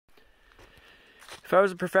If I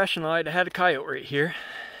was a professional, I'd have had a coyote right here.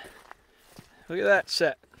 Look at that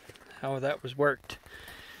set, how that was worked.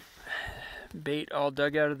 Bait all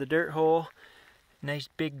dug out of the dirt hole. Nice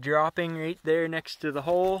big dropping right there next to the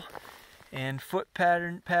hole. And foot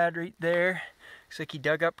pad right there. Looks like he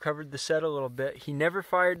dug up, covered the set a little bit. He never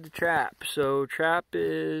fired the trap, so trap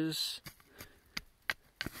is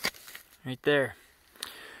right there.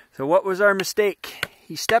 So what was our mistake?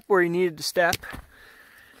 He stepped where he needed to step.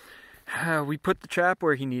 We put the trap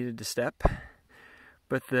where he needed to step,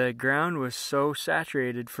 but the ground was so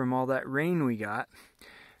saturated from all that rain we got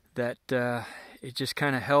that it just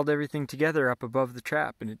kind of held everything together up above the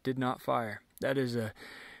trap, and it did not fire. That is a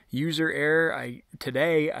user error.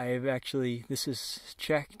 Today I've actually, this is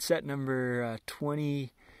set number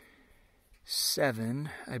 27,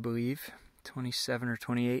 I believe, 27 or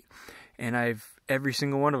 28, and every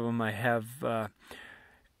single one of them I have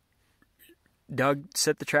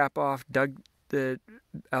set the trap off, dug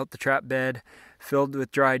out the trap bed, filled with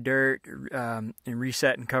dry dirt, and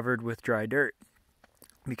reset and covered with dry dirt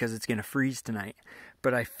because it's going to freeze tonight.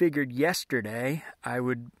 But I figured yesterday I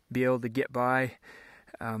would be able to get by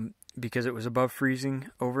because it was above freezing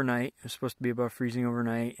overnight. It was supposed to be above freezing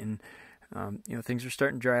overnight, and you know, things are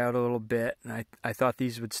starting to dry out a little bit, and I thought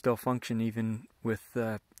these would still function even with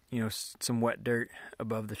you know, some wet dirt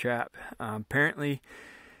above the trap. Apparently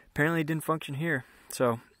it didn't function here.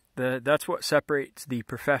 So that's what separates the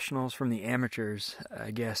professionals from the amateurs,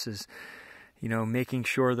 I guess, is, you know, making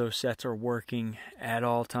sure those sets are working at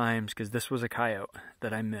all times, because this was a coyote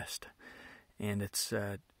that I missed, and it's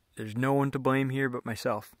there's no one to blame here but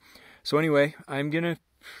myself. So anyway, I'm gonna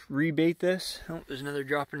rebait this. Oh, there's another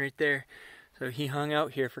dropping right there. So he hung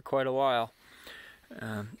out here for quite a while,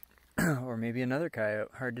 or maybe another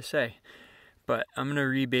coyote, hard to say. But I'm gonna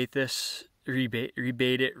rebait this.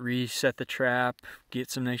 Rebait it, reset the trap, get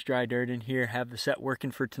some nice dry dirt in here, have the set working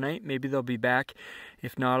for tonight. Maybe they'll be back.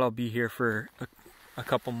 If not, I'll be here for a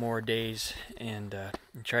couple more days and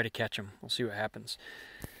try to catch them. We'll see what happens.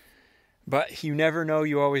 But you never know.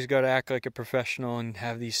 You always got to act like a professional and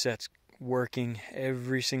have these sets working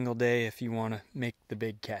every single day if you want to make the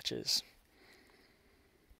big catches.